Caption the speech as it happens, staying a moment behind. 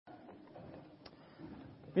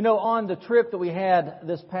You know, on the trip that we had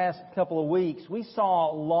this past couple of weeks, we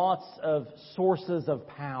saw lots of sources of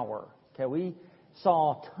power. Okay, we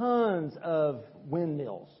saw tons of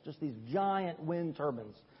windmills, just these giant wind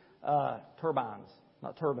turbines,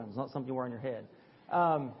 not something you wear on your head.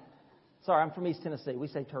 Sorry, I'm from East Tennessee. We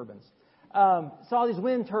say turbines. Saw these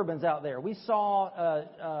wind turbines out there. We saw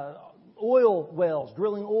oil wells,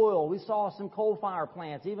 drilling oil. We saw some coal fire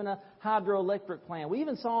plants, even a hydroelectric plant. We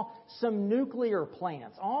even saw some nuclear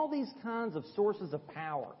plants, all these kinds of sources of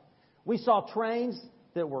power. We saw trains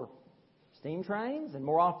that were steam trains, and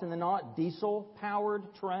more often than not, diesel-powered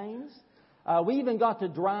trains. We even got to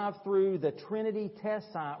drive through the Trinity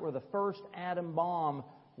test site where the first atom bomb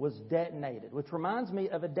was detonated, which reminds me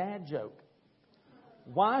of a dad joke.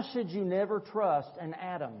 Why should you never trust an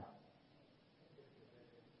atom?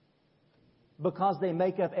 Because they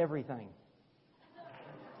make up everything.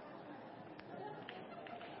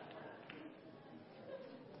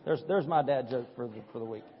 There's my dad joke for the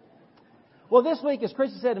week. Well, this week, as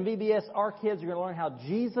Christy said in VBS, our kids are going to learn how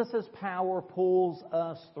Jesus' power pulls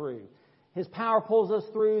us through. His power pulls us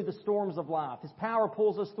through the storms of life. His power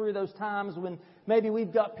pulls us through those times when maybe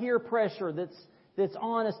we've got peer pressure that's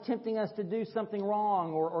on us, tempting us to do something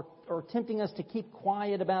wrong or tempting us to keep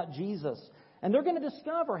quiet about Jesus. And they're going to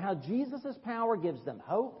discover how Jesus' power gives them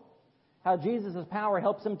hope, how Jesus' power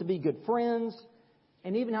helps them to be good friends,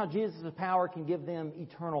 and even how Jesus' power can give them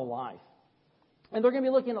eternal life. And they're going to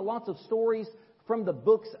be looking at lots of stories from the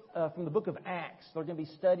book of Acts. They're going to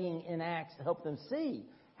be studying in Acts to help them see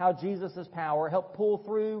how Jesus' power helped pull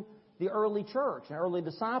through the early church and early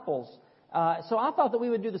disciples. So I thought that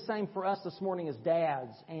we would do the same for us this morning as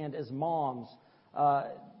dads and as moms.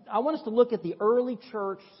 I want us to look at the early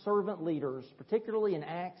church servant leaders, particularly in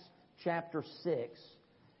Acts chapter 6,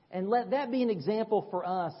 and let that be an example for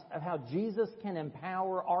us of how Jesus can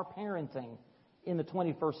empower our parenting in the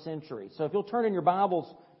 21st century. So if you'll turn in your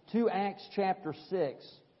Bibles to Acts chapter 6,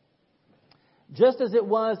 just as it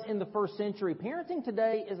was in the first century, parenting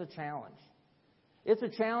today is a challenge. It's a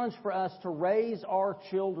challenge for us to raise our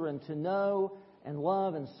children to know and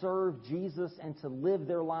love and serve Jesus and to live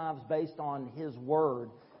their lives based on His Word.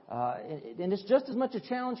 And it's just as much a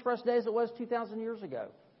challenge for us today as it was 2,000 years ago.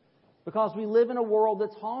 Because we live in a world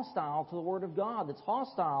that's hostile to the Word of God, that's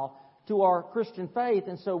hostile to our Christian faith.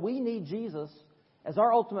 And so we need Jesus as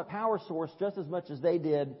our ultimate power source just as much as they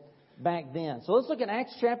did back then. So let's look at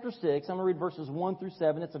Acts chapter 6. I'm going to read verses 1 through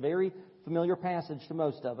 7. It's a very familiar passage to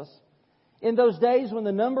most of us. In those days when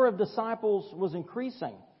the number of disciples was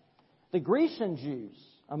increasing, the Grecian Jews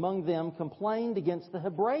among them complained against the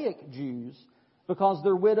Hebraic Jews because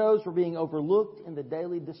their widows were being overlooked in the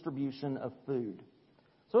daily distribution of food.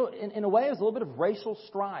 So in a way, it was a little bit of racial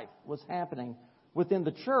strife was happening within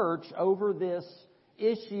the church over this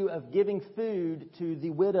issue of giving food to the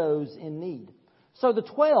widows in need. So the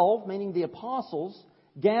 12, meaning the apostles,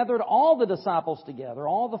 gathered all the disciples together,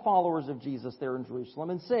 all the followers of Jesus there in Jerusalem,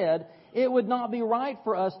 and said, "It would not be right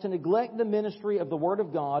for us to neglect the ministry of the Word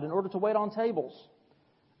of God in order to wait on tables.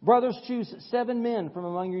 Brothers, choose 7 men from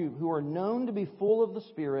among you who are known to be full of the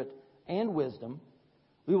Spirit and wisdom.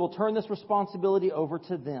 We will turn this responsibility over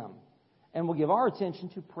to them, and will give our attention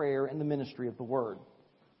to prayer and the ministry of the Word."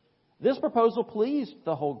 This proposal pleased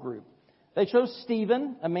the whole group. They chose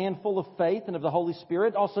Stephen, a man full of faith and of the Holy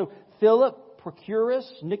Spirit, also Philip,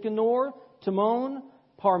 Prochorus, Nicanor, Timon,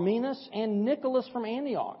 Parmenas, and Nicholas from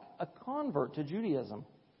Antioch, a convert to Judaism.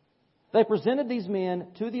 They presented these men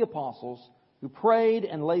to the apostles, who prayed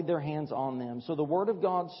and laid their hands on them. So the word of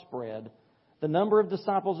God spread. The number of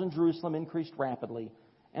disciples in Jerusalem increased rapidly,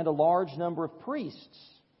 and a large number of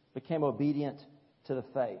priests became obedient to the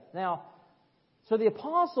faith. Now, so the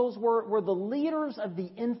apostles were the leaders of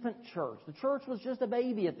the infant church. The church was just a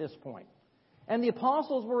baby at this point. And the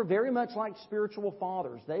apostles were very much like spiritual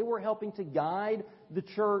fathers. They were helping to guide the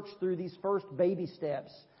church through these first baby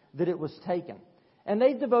steps that it was taken. And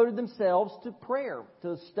they devoted themselves to prayer,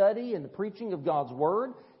 to study and the preaching of God's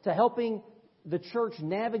Word, to helping the church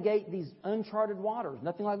navigate these uncharted waters.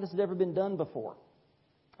 Nothing like this had ever been done before.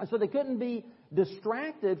 And so they couldn't be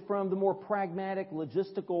distracted from the more pragmatic,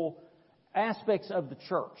 logistical aspects of the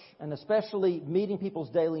church, and especially meeting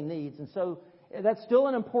people's daily needs. And so that's still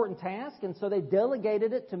an important task, and so they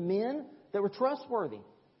delegated it to men that were trustworthy,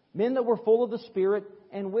 men that were full of the Spirit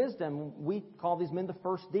and wisdom. We call these men the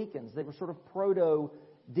first deacons. They were sort of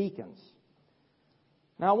proto-deacons.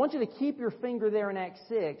 Now, I want you to keep your finger there in Acts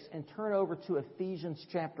 6 and turn over to Ephesians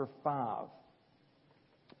chapter 5.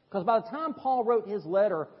 Because by the time Paul wrote his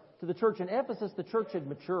letter to the church in Ephesus, the church had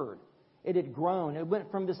matured. It had grown. It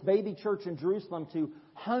went from this baby church in Jerusalem to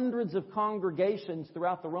hundreds of congregations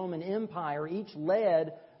throughout the Roman Empire, each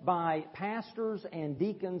led by pastors and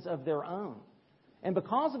deacons of their own. And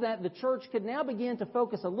because of that, the church could now begin to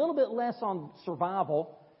focus a little bit less on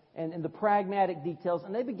survival and the pragmatic details,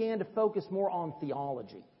 and they began to focus more on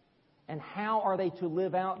theology and how are they to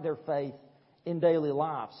live out their faith in daily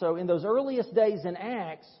life. So in those earliest days in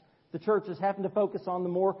Acts, the churches happened to focus on the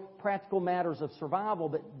more practical matters of survival,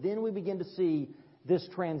 but then we begin to see this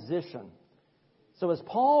transition. So as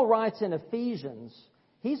Paul writes in Ephesians,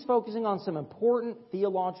 he's focusing on some important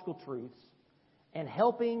theological truths and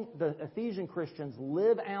helping the Ephesian Christians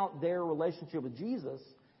live out their relationship with Jesus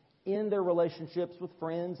in their relationships with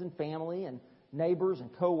friends and family and neighbors and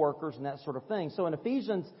co-workers and that sort of thing. So in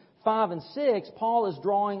Ephesians 5 and 6, Paul is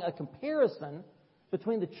drawing a comparison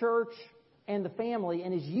between the church and the family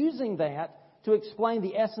and is using that to explain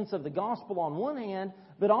the essence of the gospel on one hand,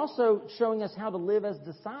 but also showing us how to live as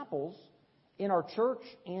disciples in our church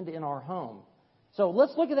and in our home. So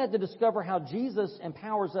let's look at that to discover how Jesus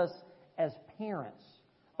empowers us as parents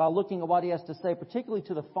by looking at what he has to say, particularly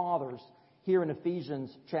to the fathers here in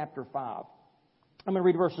Ephesians chapter 5. I'm going to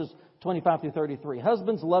read verses 25 through 33.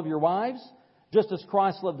 Husbands, love your wives, just as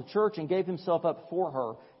Christ loved the church and gave himself up for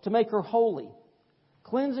her, to make her holy,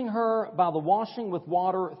 cleansing her by the washing with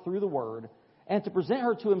water through the word, and to present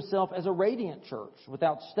her to himself as a radiant church,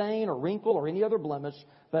 without stain or wrinkle or any other blemish,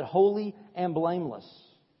 but holy and blameless.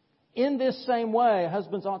 In this same way,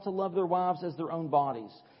 husbands ought to love their wives as their own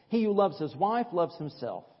bodies. He who loves his wife loves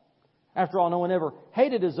himself. After all, no one ever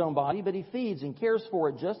hated his own body, but he feeds and cares for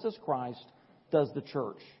it just as Christ does the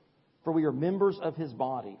church. For we are members of his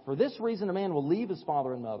body. For this reason, a man will leave his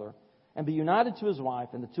father and mother and be united to his wife,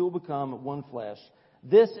 and the two will become one flesh.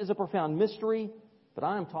 This is a profound mystery, but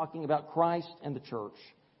I am talking about Christ and the church.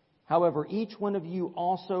 However, each one of you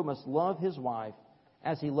also must love his wife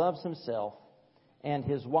as he loves himself, and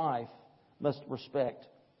his wife must respect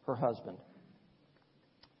her husband.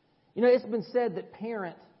 You know, it's been said that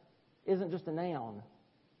parent isn't just a noun,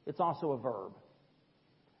 it's also a verb.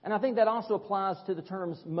 And I think that also applies to the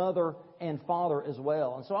terms mother and father as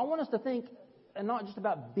well. And so I want us to think, and not just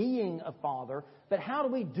about being a father, but how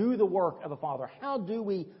do we do the work of a father? How do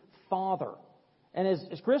we father? And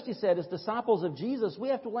as Christy said, as disciples of Jesus, we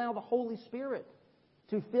have to allow the Holy Spirit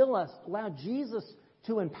to fill us, allow Jesus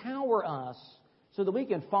to empower us so that we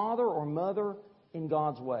can father or mother in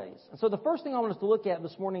God's ways. And so the first thing I want us to look at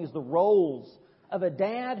this morning is the roles of a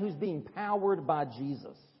dad who's being powered by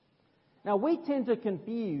Jesus. Now, we tend to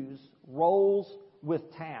confuse roles with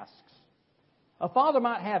tasks. A father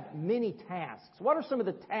might have many tasks. What are some of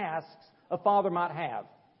the tasks a father might have?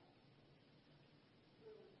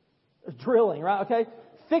 Drilling, right? Okay.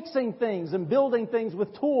 Fixing things and building things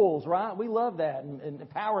with tools, right? We love that, and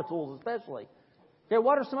power tools especially. Okay,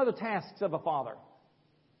 what are some other tasks of a father?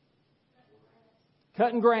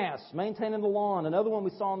 Cutting grass, maintaining the lawn. Another one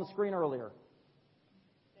we saw on the screen earlier.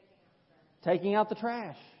 Taking out the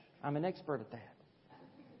trash. I'm an expert at that.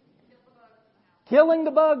 Killing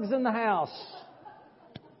the bugs in the house.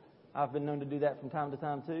 I've been known to do that from time to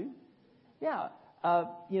time too. Yeah,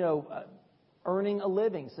 earning a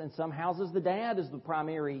living. In some houses, the dad is the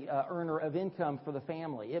primary earner of income for the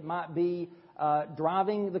family. It might be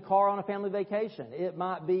driving the car on a family vacation. It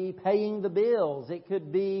might be paying the bills. It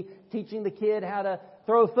could be teaching the kid how to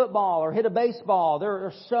throw a football or hit a baseball. There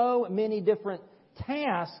are so many different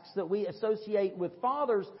tasks that we associate with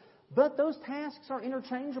fathers, but those tasks are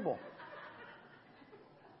interchangeable.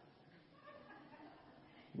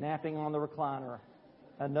 Napping on the recliner,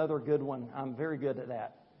 another good one. I'm very good at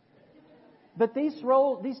that. But these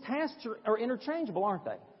tasks are interchangeable, aren't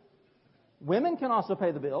they? Women can also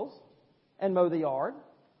pay the bills and mow the yard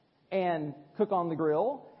and cook on the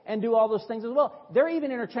grill and do all those things as well. They're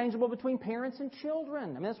even interchangeable between parents and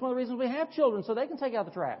children. I mean, that's one of the reasons we have children, so they can take out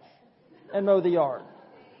the trash and mow the yard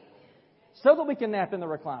so that we can nap in the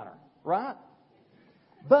recliner, right?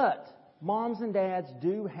 But moms and dads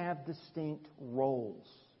do have distinct roles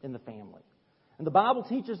in the family. And the Bible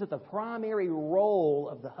teaches that the primary role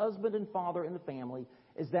of the husband and father in the family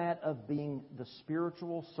is that of being the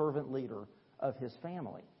spiritual servant leader of his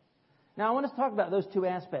family. Now, I want us to talk about those two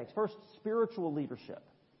aspects. First, spiritual leadership.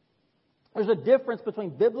 There's a difference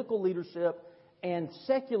between biblical leadership and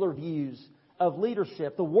secular views of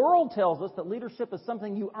leadership. The world tells us that leadership is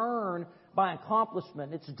something you earn by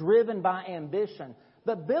accomplishment. It's driven by ambition.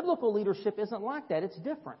 But biblical leadership isn't like that. It's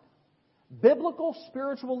different. Biblical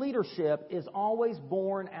spiritual leadership is always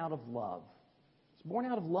born out of love. It's born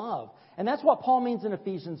out of love. And that's what Paul means in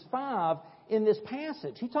Ephesians 5 in this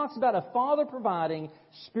passage. He talks about a father providing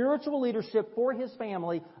spiritual leadership for his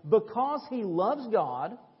family because he loves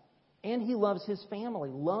God and he loves his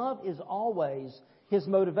family. Love is always his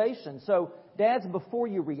motivation. So, dads, before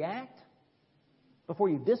you react, before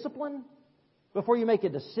you discipline, before you make a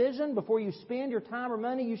decision, before you spend your time or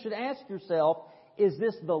money, you should ask yourself, is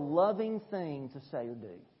this the loving thing to say or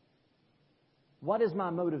do? What is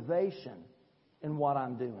my motivation in what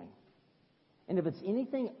I'm doing? And if it's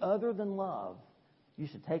anything other than love, you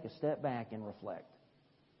should take a step back and reflect.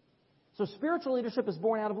 So spiritual leadership is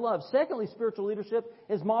born out of love. Secondly, spiritual leadership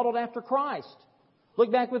is modeled after Christ.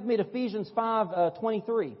 Look back with me to Ephesians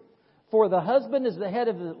 5:23. For the husband is the head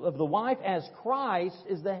of the wife, as Christ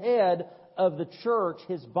is the head of the church,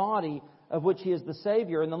 his body, of which he is the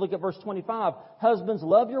Savior. And then look at verse 25. Husbands,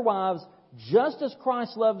 love your wives just as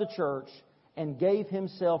Christ loved the church and gave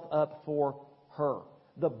himself up for her.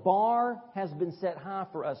 The bar has been set high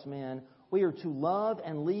for us men. We are to love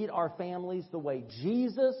and lead our families the way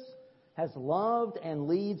Jesus has loved and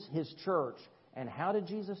leads his church. And how did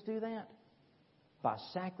Jesus do that? By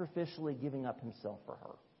sacrificially giving up himself for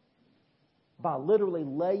her. By literally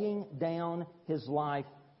laying down his life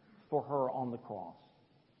for her on the cross.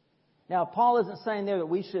 Now, Paul isn't saying there that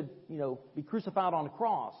we should, be crucified on a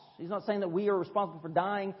cross. He's not saying that we are responsible for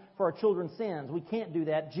dying for our children's sins. We can't do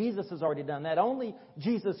that. Jesus has already done that. Only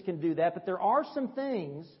Jesus can do that. But there are some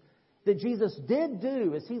things that Jesus did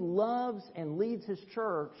do as he loves and leads his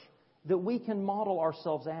church that we can model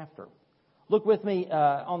ourselves after. Look with me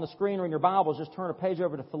on the screen or in your Bibles. Just turn a page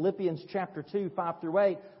over to Philippians chapter 2, 5 through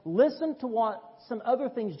 8. Listen to what some other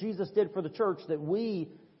things Jesus did for the church that we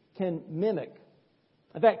can mimic.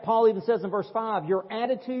 In fact, Paul even says in verse 5, your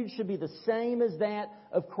attitude should be the same as that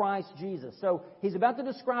of Christ Jesus. So he's about to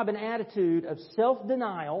describe an attitude of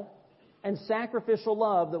self-denial and sacrificial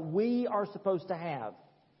love that we are supposed to have.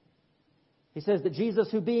 He says that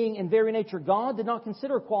Jesus, who being in very nature God, did not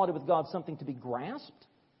consider equality with God something to be grasped,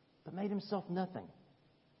 but made himself nothing.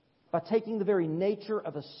 By taking the very nature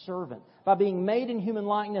of a servant, by being made in human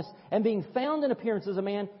likeness and being found in appearance as a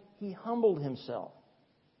man, he humbled himself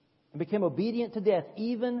and became obedient to death,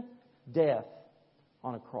 even death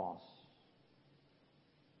on a cross.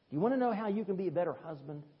 Do you want to know how you can be a better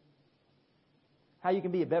husband? How you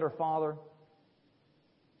can be a better father?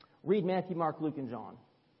 Read Matthew, Mark, Luke, and John.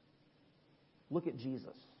 Look at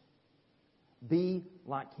Jesus. Be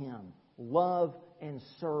like him. Love and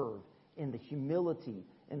serve in the humility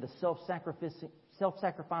and the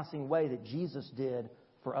self-sacrificing way that Jesus did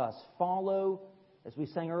for us. Follow, as we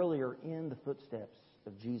sang earlier, in the footsteps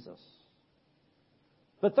of Jesus.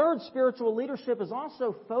 But third, spiritual leadership is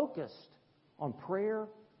also focused on prayer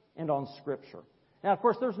and on Scripture. Now, of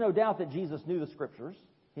course, there's no doubt that Jesus knew the Scriptures.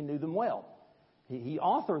 He knew them well. He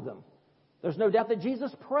authored them. There's no doubt that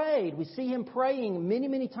Jesus prayed. We see him praying many,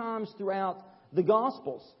 many times throughout the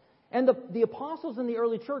Gospels. And the apostles in the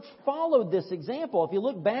early church followed this example. If you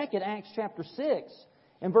look back at Acts chapter 6,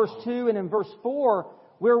 in verse 2 and in verse 4,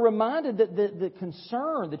 we're reminded that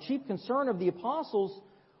the chief concern of the apostles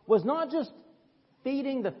was not just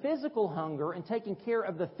feeding the physical hunger and taking care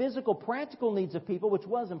of the physical, practical needs of people, which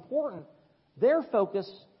was important. Their focus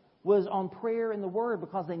was on prayer and the Word,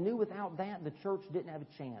 because they knew without that the church didn't have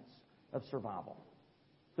a chance of survival.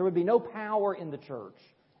 There would be no power in the church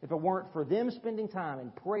if it weren't for them spending time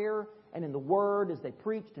in prayer and in the Word as they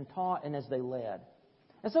preached and taught and as they led.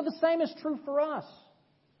 And so the same is true for us.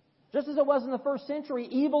 Just as it was in the first century,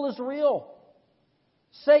 evil is real.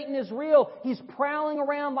 Satan is real. He's prowling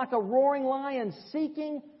around like a roaring lion,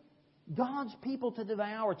 seeking God's people to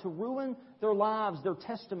devour, to ruin their lives, their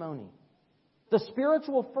testimony. The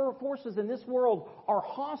spiritual forces in this world are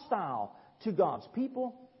hostile to God's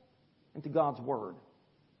people and to God's Word.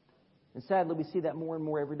 And sadly, we see that more and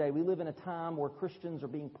more every day. We live in a time where Christians are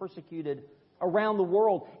being persecuted around the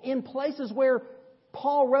world in places where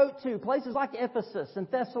Paul wrote to, places like Ephesus and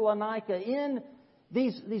Thessalonica. In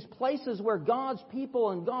these places where God's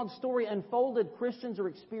people and God's story unfolded, Christians are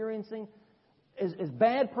experiencing as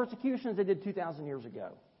bad persecution as they did 2,000 years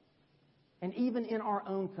ago. And even in our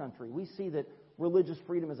own country, we see that religious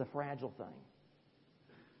freedom is a fragile thing.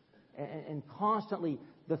 And constantly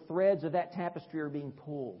the threads of that tapestry are being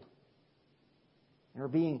pulled and are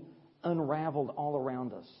being unraveled all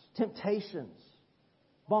around us. Temptations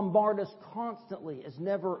bombard us constantly as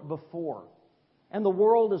never before. And the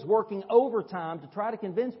world is working overtime to try to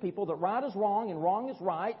convince people that right is wrong and wrong is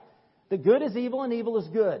right, that good is evil and evil is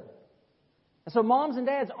good. And so moms and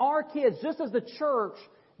dads, our kids, just as the church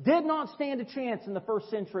did not stand a chance in the first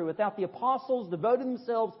century without the apostles devoting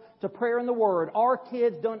themselves to prayer and the Word. Our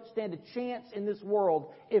kids don't stand a chance in this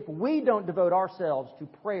world if we don't devote ourselves to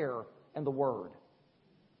prayer and the Word.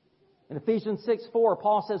 In Ephesians 6:4,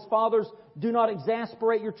 Paul says, "Fathers, do not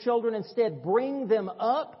exasperate your children. Instead, bring them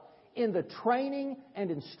up in the training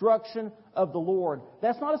and instruction of the Lord."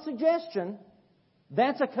 That's not a suggestion.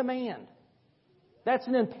 That's a command. That's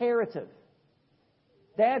an imperative.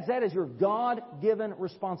 Dads, that is your God-given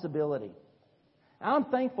responsibility. I'm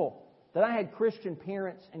thankful that I had Christian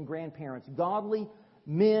parents and grandparents, godly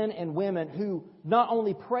men and women who not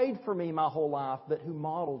only prayed for me my whole life, but who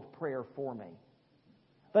modeled prayer for me.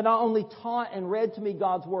 They not only taught and read to me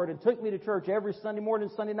God's Word and took me to church every Sunday morning,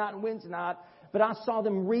 Sunday night, and Wednesday night, but I saw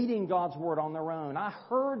them reading God's Word on their own. I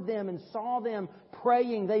heard them and saw them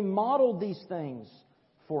praying. They modeled these things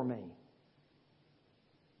for me.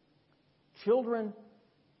 Children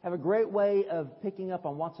have a great way of picking up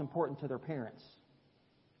on what's important to their parents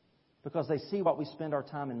because they see what we spend our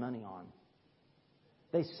time and money on.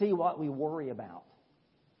 They see what we worry about.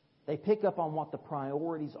 They pick up on what the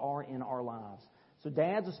priorities are in our lives. So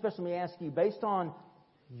dads, especially, let me ask you, based on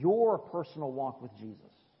your personal walk with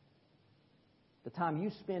Jesus, the time you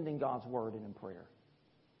spend in God's Word and in prayer,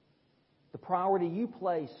 the priority you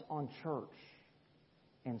place on church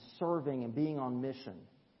and serving and being on mission,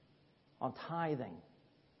 on tithing,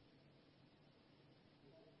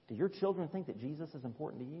 do your children think that Jesus is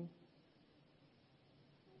important to you?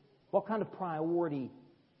 What kind of priority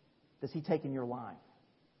does He take in your life?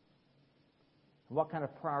 What kind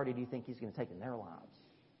of priority do you think He's going to take in their lives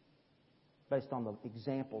based on the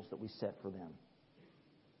examples that we set for them?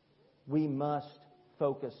 We must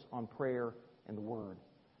focus on prayer and the Word,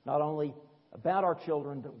 not only about our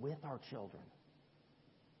children, but with our children.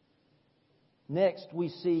 Next, we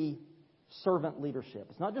see servant leadership.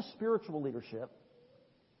 It's not just spiritual leadership.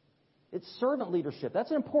 It's servant leadership. That's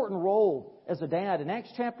an important role as a dad. In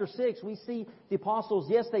Acts chapter 6, we see the apostles,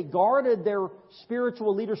 yes, they guarded their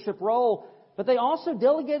spiritual leadership role, but they also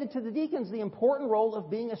delegated to the deacons the important role of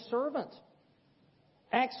being a servant.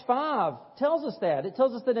 Acts 5 tells us that. It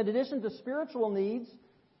tells us that in addition to spiritual needs,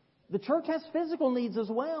 the church has physical needs as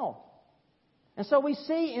well. And so we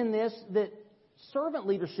see in this that servant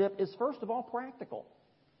leadership is first of all practical.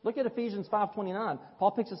 Look at Ephesians 5:29.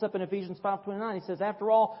 Paul picks us up in Ephesians 5:29. He says, "After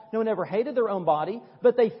all, no one ever hated their own body,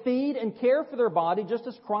 but they feed and care for their body just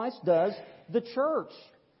as Christ does the church."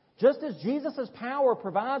 Just as Jesus' power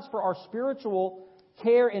provides for our spiritual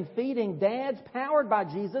care and feeding, dads powered by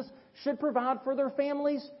Jesus should provide for their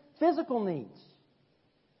family's physical needs.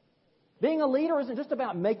 Being a leader isn't just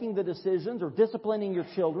about making the decisions or disciplining your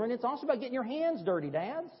children. It's also about getting your hands dirty,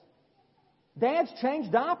 dads. Dads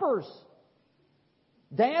change diapers.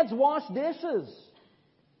 Dads wash dishes.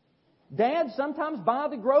 Dads sometimes buy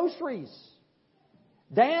the groceries.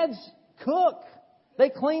 Dads cook. They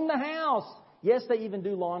clean the house. Yes, they even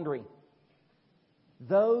do laundry.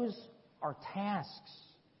 Those are tasks.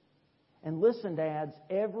 And listen, dads,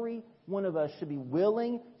 every one of us should be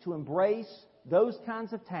willing to embrace those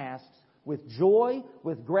kinds of tasks with joy,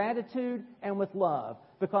 with gratitude, and with love.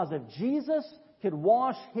 Because if Jesus could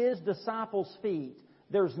wash His disciples' feet,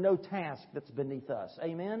 there's no task that's beneath us.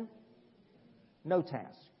 Amen? No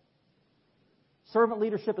task. Servant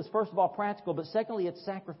leadership is first of all practical, but secondly, it's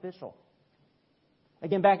sacrificial.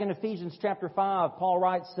 Again, back in Ephesians chapter 5, Paul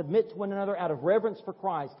writes, "Submit to one another out of reverence for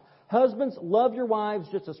Christ. Husbands, love your wives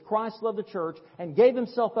just as Christ loved the church and gave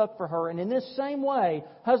Himself up for her. And in this same way,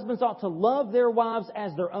 husbands ought to love their wives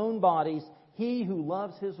as their own bodies. He who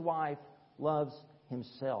loves his wife loves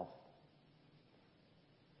himself."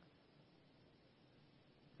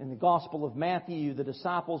 In the Gospel of Matthew, the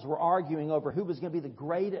disciples were arguing over who was going to be the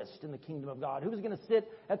greatest in the kingdom of God, who was going to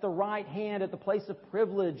sit at the right hand at the place of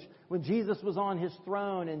privilege when Jesus was on His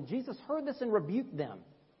throne. And Jesus heard this and rebuked them.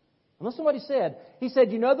 And listen to what He said. He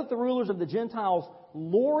said, "You know that the rulers of the Gentiles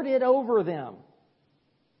lord it over them,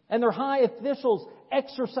 and their high officials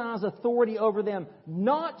exercise authority over them.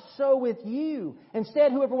 Not so with you.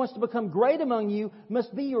 Instead, whoever wants to become great among you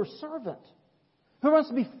must be your servant. Whoever wants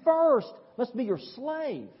to be first must be your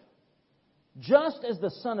slave. Just as the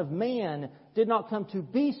Son of Man did not come to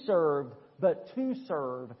be served, but to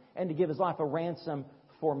serve, and to give His life a ransom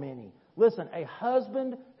for many." Listen, a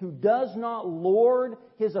husband who does not lord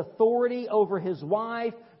his authority over his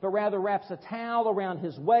wife, but rather wraps a towel around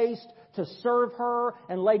his waist to serve her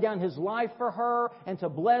and lay down his life for her and to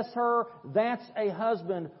bless her, that's a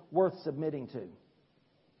husband worth submitting to.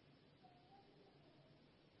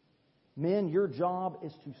 Men, your job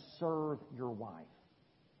is to serve your wife.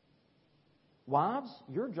 Wives,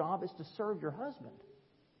 your job is to serve your husband.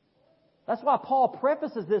 That's why Paul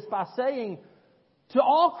prefaces this by saying, To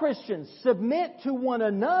all Christians, submit to one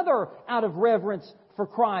another out of reverence for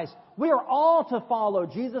Christ. We are all to follow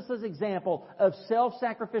Jesus' example of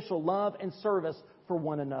self-sacrificial love and service for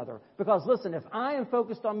one another. Because listen, if I am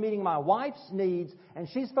focused on meeting my wife's needs and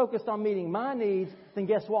she's focused on meeting my needs, then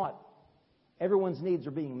guess what? Everyone's needs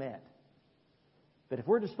are being met. But if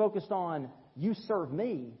we're just focused on you serve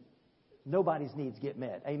me, nobody's needs get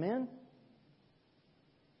met. Amen?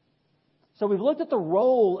 So we've looked at the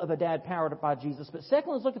role of a dad powered by Jesus, but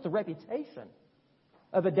second, let's look at the reputation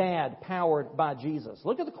of a dad powered by Jesus.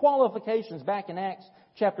 Look at the qualifications back in Acts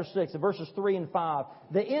chapter 6, in verses 3 and 5.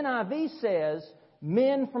 The NIV says,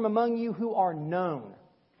 men from among you who are known.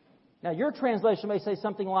 Now, your translation may say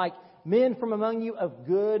something like, men from among you of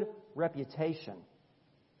good reputation.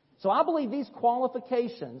 So I believe these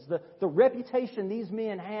qualifications, the reputation these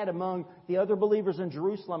men had among the other believers in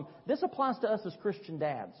Jerusalem, this applies to us as Christian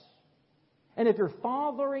dads. And if you're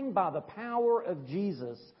fathering by the power of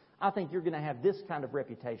Jesus, I think you're going to have this kind of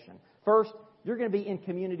reputation. First, you're going to be in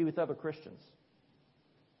community with other Christians.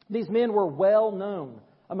 These men were well known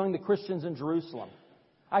among the Christians in Jerusalem.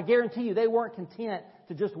 I guarantee you they weren't content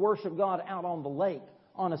to just worship God out on the lake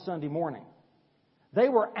on a Sunday morning. They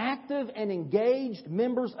were active and engaged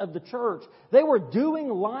members of the church. They were doing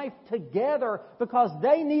life together because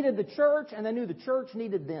they needed the church and they knew the church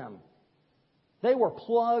needed them. They were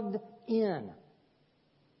plugged in.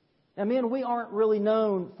 Now, men, we aren't really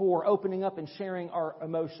known for opening up and sharing our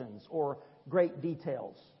emotions or great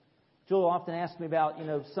details. Julie will often ask me about,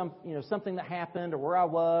 something that happened or where I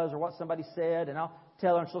was or what somebody said, and I'll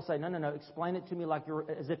tell her, and she'll say, no, explain it to me like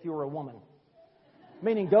as if you were a woman.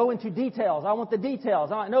 Meaning, go into details. I want the details.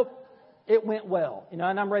 Nope, it went well, and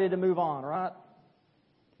I'm ready to move on, right?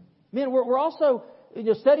 Men, we're also,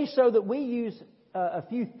 studies show that we use a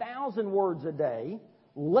few thousand words a day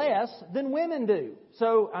less than women do.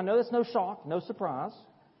 So I know that's no shock, no surprise.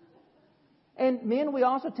 And men, we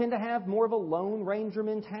also tend to have more of a Lone Ranger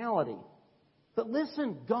mentality. But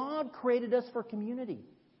listen, God created us for community.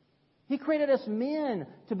 He created us men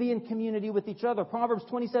to be in community with each other. Proverbs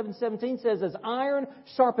 27:17 says, as iron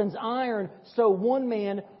sharpens iron, so one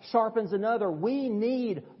man sharpens another. We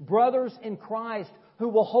need brothers in Christ who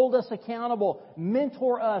will hold us accountable,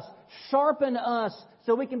 mentor us, sharpen us,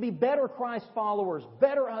 so we can be better Christ followers,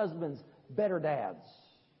 better husbands, better dads.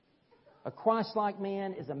 A Christ-like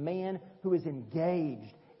man is a man who is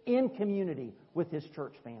engaged in community with his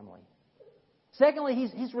church family. Secondly,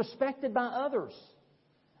 he's respected by others.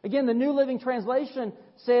 Again, the New Living Translation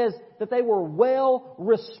says that they were well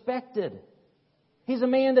respected. He's a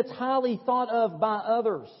man that's highly thought of by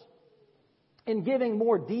others. In giving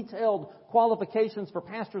more detailed qualifications for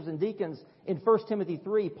pastors and deacons in 1 Timothy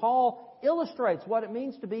 3, Paul illustrates what it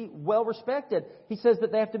means to be well respected. He says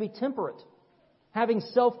that they have to be temperate, having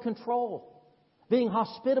self-control, being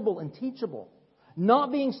hospitable and teachable,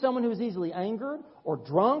 not being someone who is easily angered or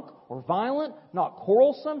drunk or violent, not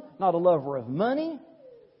quarrelsome, not a lover of money.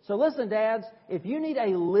 So listen, dads, if you need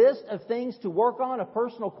a list of things to work on, of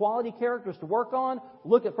personal quality characters to work on,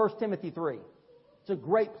 look at 1 Timothy 3. It's a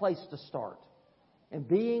great place to start. And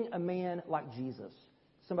being a man like Jesus,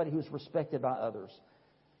 somebody who's respected by others.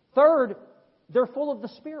 Third, they're full of the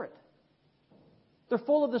Spirit. They're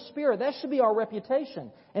full of the Spirit. That should be our reputation.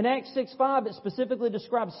 In Acts 6:5, it specifically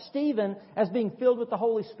describes Stephen as being filled with the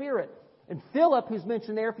Holy Spirit. And Philip, who's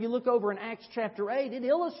mentioned there, if you look over in Acts chapter 8, it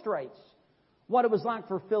illustrates what it was like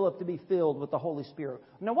for Philip to be filled with the Holy Spirit.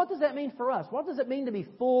 Now, what does that mean for us? What does it mean to be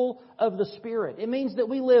full of the Spirit? It means that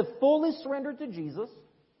we live fully surrendered to Jesus,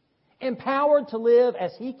 empowered to live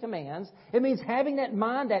as He commands. It means having that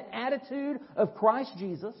mind, that attitude of Christ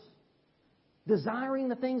Jesus, desiring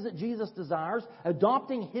the things that Jesus desires,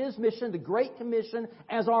 adopting His mission, the Great Commission,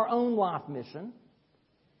 as our own life mission.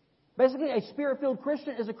 Basically, a Spirit-filled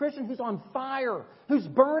Christian is a Christian who's on fire, who's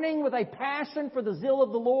burning with a passion for the zeal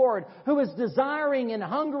of the Lord, who is desiring and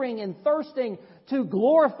hungering and thirsting to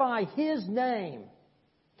glorify His name.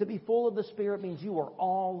 To be full of the Spirit means you are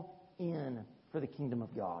all in for the kingdom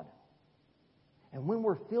of God. And when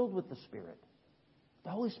we're filled with the Spirit, the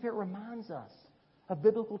Holy Spirit reminds us of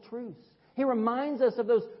biblical truths. He reminds us of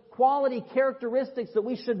those quality characteristics that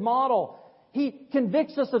we should model. He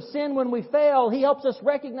convicts us of sin when we fail. He helps us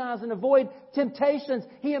recognize and avoid temptations.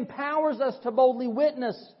 He empowers us to boldly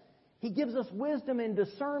witness. He gives us wisdom and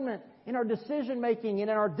discernment in our decision making and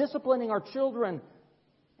in our disciplining our children.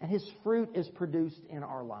 And His fruit is produced in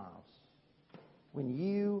our lives. When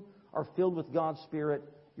you are filled with God's Spirit,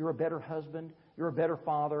 you're a better husband, you're a better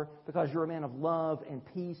father, because you're a man of love and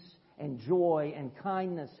peace and joy and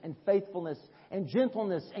kindness and faithfulness and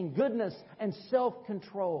gentleness and goodness and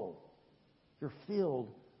self-control. You're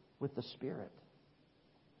filled with the Spirit.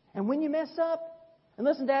 And when you mess up, and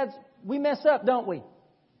listen, dads, we mess up, don't we?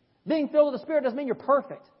 Being filled with the Spirit doesn't mean you're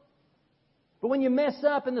perfect. But when you mess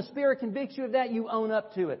up and the Spirit convicts you of that, you own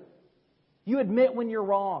up to it. You admit when you're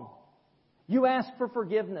wrong. You ask for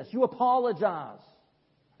forgiveness. You apologize.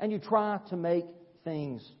 And you try to make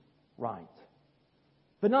things right.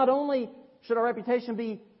 But not only should our reputation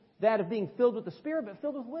be that of being filled with the Spirit, but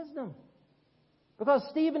filled with wisdom. Because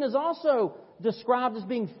Stephen is also described as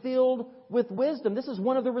being filled with wisdom. This is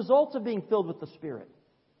one of the results of being filled with the Spirit.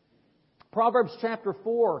 Proverbs chapter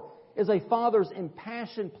 4 is a father's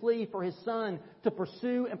impassioned plea for his son to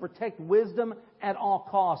pursue and protect wisdom at all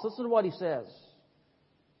costs. Listen to what he says.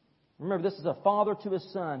 Remember, this is a father to his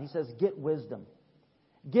son. He says, get wisdom.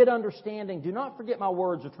 Get understanding. Do not forget my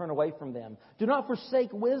words or turn away from them. Do not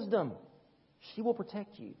forsake wisdom. She will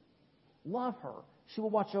protect you. Love her. She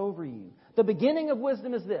will watch over you. The beginning of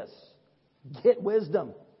wisdom is this. Get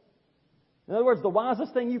wisdom. In other words, the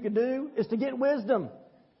wisest thing you can do is to get wisdom.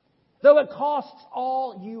 Though it costs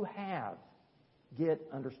all you have, get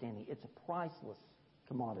understanding. It's a priceless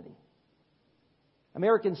commodity.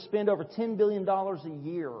 Americans spend over $10 billion a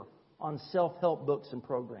year on self-help books and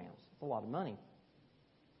programs. It's a lot of money.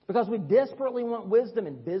 Because we desperately want wisdom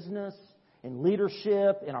in business, in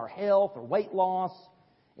leadership, in our health or weight loss,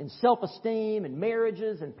 in self-esteem, in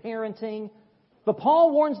marriages, and parenting. But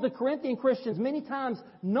Paul warns the Corinthian Christians many times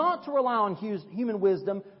not to rely on human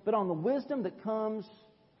wisdom, but on the wisdom that comes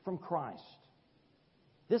from Christ.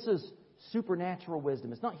 This is supernatural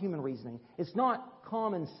wisdom. It's not human reasoning. It's not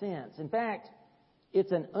common sense. In fact,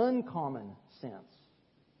 it's an uncommon sense.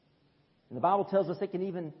 And the Bible tells us it can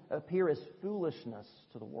even appear as foolishness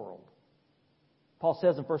to the world. Paul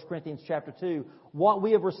says in 1 Corinthians chapter 2, what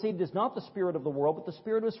we have received is not the spirit of the world, but the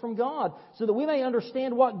Spirit is from God, so that we may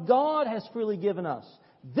understand what God has freely given us.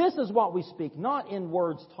 This is what we speak, not in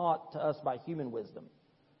words taught to us by human wisdom,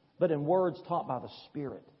 but in words taught by the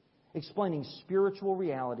Spirit, explaining spiritual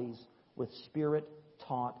realities with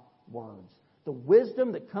Spirit-taught words. The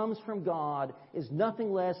wisdom that comes from God is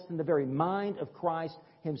nothing less than the very mind of Christ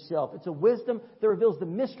Himself. It's a wisdom that reveals the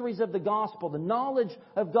mysteries of the gospel, the knowledge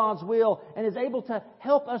of God's will, and is able to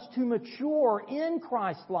help us to mature in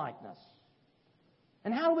Christ-likeness.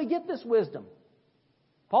 And how do we get this wisdom?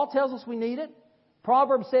 Paul tells us we need it.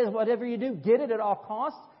 Proverbs says, whatever you do, get it at all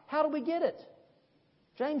costs. How do we get it?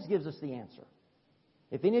 James gives us the answer.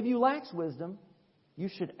 If any of you lacks wisdom, you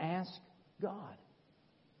should ask God,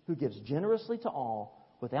 who gives generously to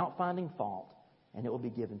all without finding fault, and it will be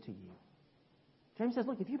given to you. James says,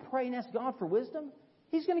 look, if you pray and ask God for wisdom,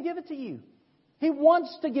 He's going to give it to you. He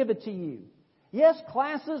wants to give it to you. Yes,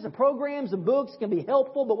 classes and programs and books can be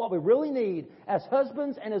helpful, but what we really need as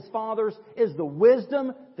husbands and as fathers is the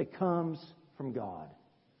wisdom that comes from God.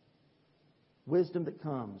 Wisdom that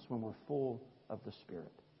comes when we're full of the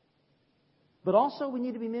Spirit. But also we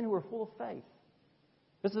need to be men who are full of faith.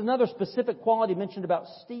 This is another specific quality mentioned about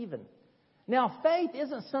Stephen. Now, faith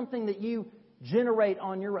isn't something that you generate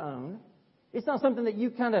on your own. It's not something that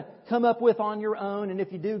you kind of come up with on your own, and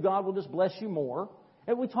if you do, God will just bless you more.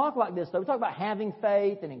 And we talk like this, though. We talk about having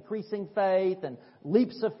faith and increasing faith and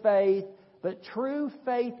leaps of faith. But true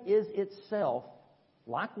faith is itself,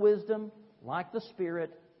 like wisdom, like the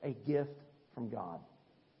Spirit, a gift from God.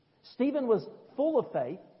 Stephen was full of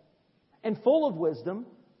faith and full of wisdom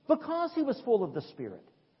because he was full of the Spirit.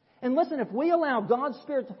 And listen, if we allow God's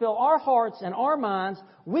Spirit to fill our hearts and our minds,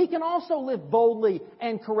 we can also live boldly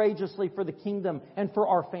and courageously for the kingdom and for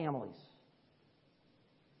our families.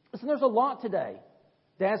 Listen, there's a lot today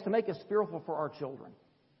that has to make us fearful for our children.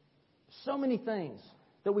 So many things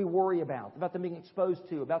that we worry about them being exposed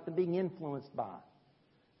to, about them being influenced by.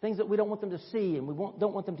 Things that we don't want them to see and we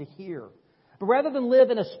don't want them to hear. But rather than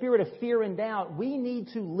live in a spirit of fear and doubt, we need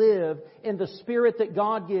to live in the spirit that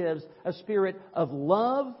God gives, a spirit of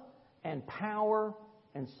love and power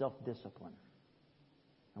and self-discipline.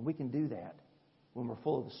 And we can do that when we're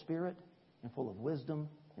full of the Spirit and full of wisdom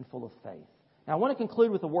and full of faith. Now, I want to conclude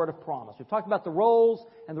with a word of promise. We've talked about the roles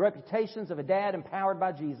and the reputations of a dad empowered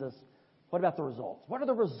by Jesus. What about the results? What are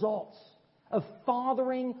the results of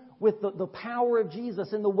fathering with the power of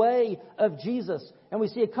Jesus, in the way of Jesus? And we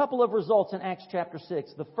see a couple of results in Acts chapter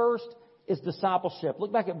 6. The first is discipleship.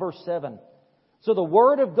 Look back at verse 7. So the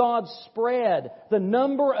word of God spread. The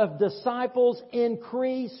number of disciples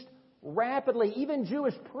increased rapidly. Even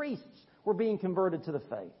Jewish priests were being converted to the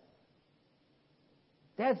faith.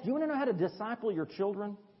 Dads, do you want to know how to disciple your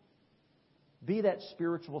children? Be that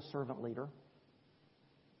spiritual servant leader.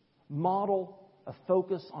 Model a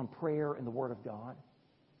focus on prayer and the Word of God.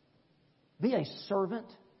 Be a servant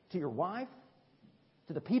to your wife,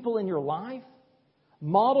 to the people in your life.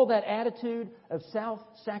 Model that attitude of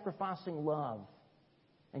self-sacrificing love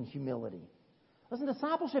and humility. Listen,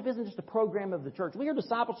 discipleship isn't just a program of the church. We hear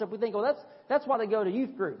discipleship, we think, well, that's why they go to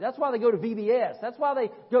youth group. That's why they go to VBS. That's why they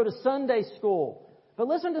go to Sunday school. But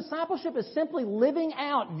listen, discipleship is simply living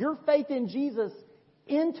out your faith in Jesus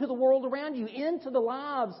into the world around you, into the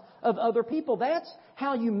lives of other people. That's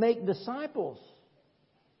how you make disciples.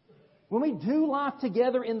 When we do life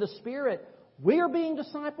together in the Spirit, we are being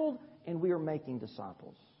discipled and we are making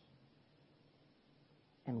disciples.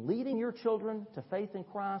 And leading your children to faith in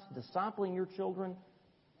Christ, discipling your children,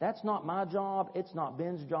 that's not my job. It's not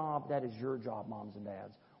Ben's job. That is your job, moms and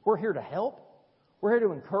dads. We're here to help. We're here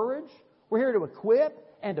to encourage. We're here to equip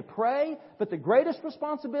and to pray. But the greatest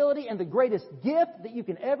responsibility and the greatest gift that you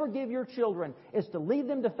can ever give your children is to lead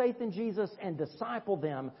them to faith in Jesus and disciple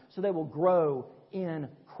them so they will grow in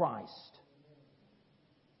Christ.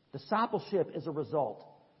 Discipleship is a result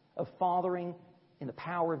of fathering in the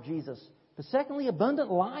power of Jesus. But secondly, abundant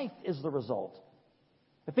life is the result.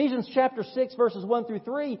 Ephesians chapter 6, verses 1 through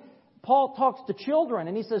 3, Paul talks to children,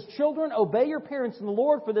 and he says, "Children, obey your parents in the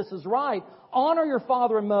Lord, for this is right. Honor your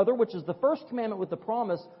father and mother," which is the first commandment with the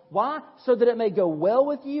promise. Why? So that it may go well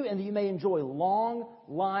with you and that you may enjoy long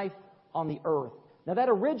life on the earth. Now, that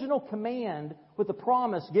original command with the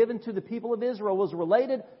promise given to the people of Israel was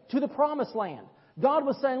related to the promised land. God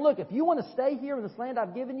was saying, look, if you want to stay here in this land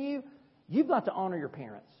I've given you, you've got to honor your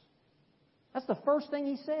parents. That's the first thing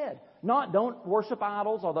He said. Not don't worship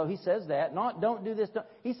idols, although He says that. Not don't do this.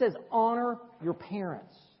 He says honor your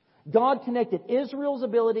parents. God connected Israel's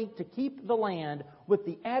ability to keep the land with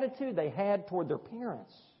the attitude they had toward their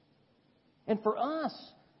parents. And for us,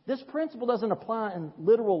 this principle doesn't apply in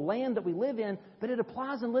literal land that we live in, but it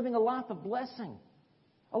applies in living a life of blessing,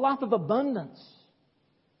 a life of abundance.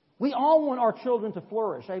 We all want our children to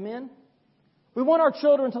flourish. Amen? We want our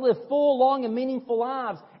children to live full, long, and meaningful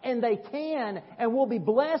lives. And they can and will be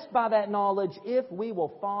blessed by that knowledge if we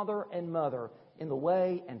will father and mother in the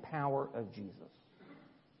way and power of Jesus.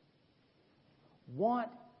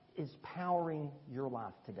 What is powering your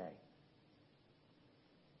life today?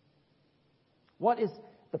 What is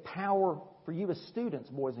the power for you as students,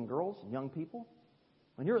 boys and girls, young people?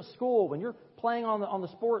 When you're at school, when you're playing on the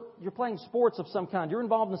sport, you're playing sports of some kind, you're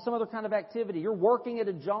involved in some other kind of activity, you're working at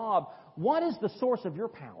a job, what is the source of your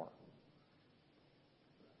power?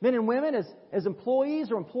 Men and women, as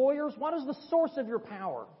employees or employers, what is the source of your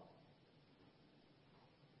power?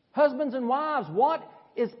 Husbands and wives, what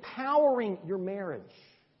is powering your marriage?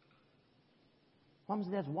 Moms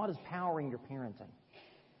and dads, what is powering your parenting?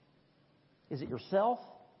 Is it yourself?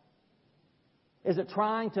 Is it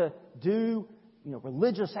trying to do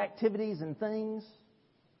religious activities and things?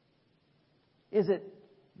 Is it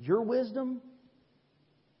your wisdom?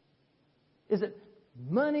 Is it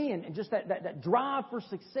money and just that drive for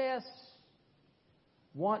success?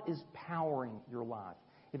 What is powering your life?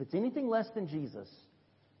 If it's anything less than Jesus,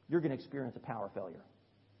 you're going to experience a power failure.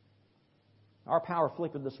 Our power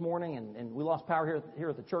flickered this morning, and we lost power here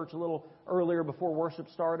at the church a little earlier before worship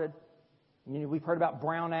started. We've heard about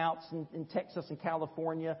brownouts in Texas and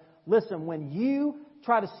California. Listen, when you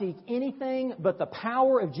try to seek anything but the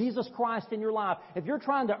power of Jesus Christ in your life, if you're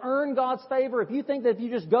trying to earn God's favor, if you think that if you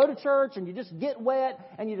just go to church and you just get wet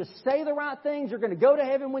and you just say the right things, you're going to go to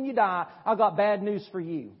heaven when you die, I've got bad news for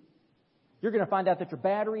you. You're going to find out that your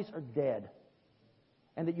batteries are dead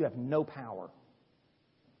and that you have no power.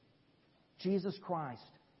 Jesus Christ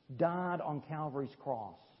died on Calvary's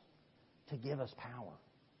cross to give us power.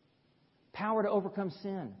 Power to overcome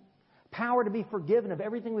sin. Power to be forgiven of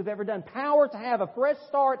everything we've ever done. Power to have a fresh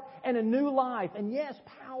start and a new life. And yes,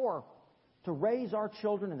 power to raise our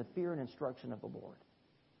children in the fear and instruction of the Lord.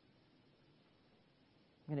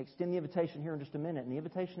 I'm going to extend the invitation here in just a minute. And the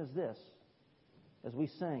invitation is this, as we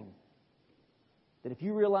sing, that if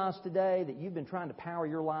you realize today that you've been trying to power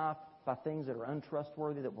your life by things that are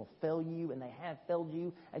untrustworthy, that will fail you, and they have failed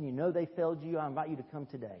you, and you know they failed you, I invite you to come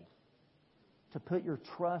today to put your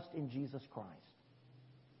trust in Jesus Christ,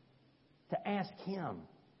 to ask Him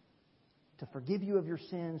to forgive you of your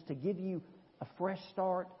sins, to give you a fresh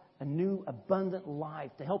start, a new abundant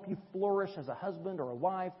life, to help you flourish as a husband or a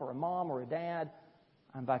wife or a mom or a dad.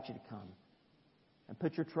 I invite you to come and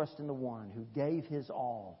put your trust in the one who gave His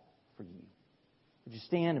all for you. Would you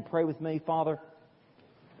stand and pray with me? Father,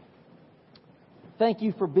 thank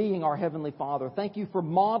You for being our Heavenly Father. Thank You for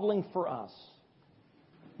modeling for us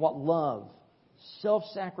what love,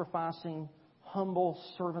 self-sacrificing, humble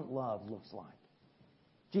servant love looks like.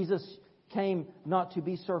 Jesus came not to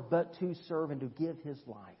be served, but to serve and to give His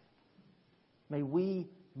life. May we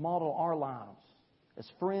model our lives as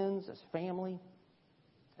friends, as family,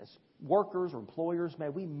 as workers or employers, may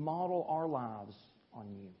we model our lives on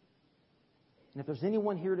you. And if there's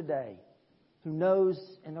anyone here today who knows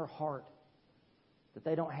in their heart that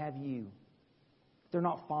they don't have you, they're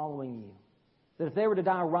not following you, that if they were to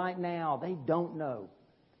die right now, they don't know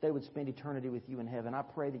if they would spend eternity with you in heaven, I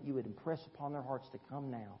pray that you would impress upon their hearts to come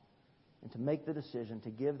now and to make the decision to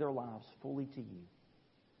give their lives fully to you,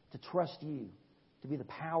 to trust you, to be the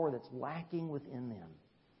power that's lacking within them,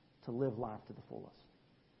 to live life to the fullest.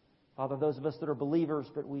 Father, those of us that are believers,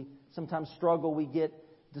 but we sometimes struggle, we get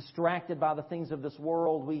distracted by the things of this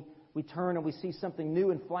world. We turn and we see something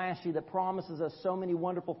new and flashy that promises us so many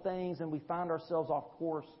wonderful things, and we find ourselves off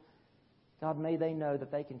course. God, may they know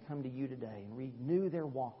that they can come to you today and renew their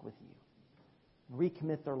walk with you and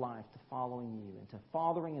recommit their life to following you and to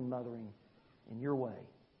fathering and mothering in your way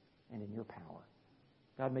and in your power.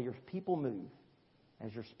 God, may your people move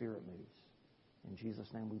as your Spirit moves. In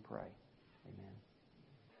Jesus' name we pray. Amen.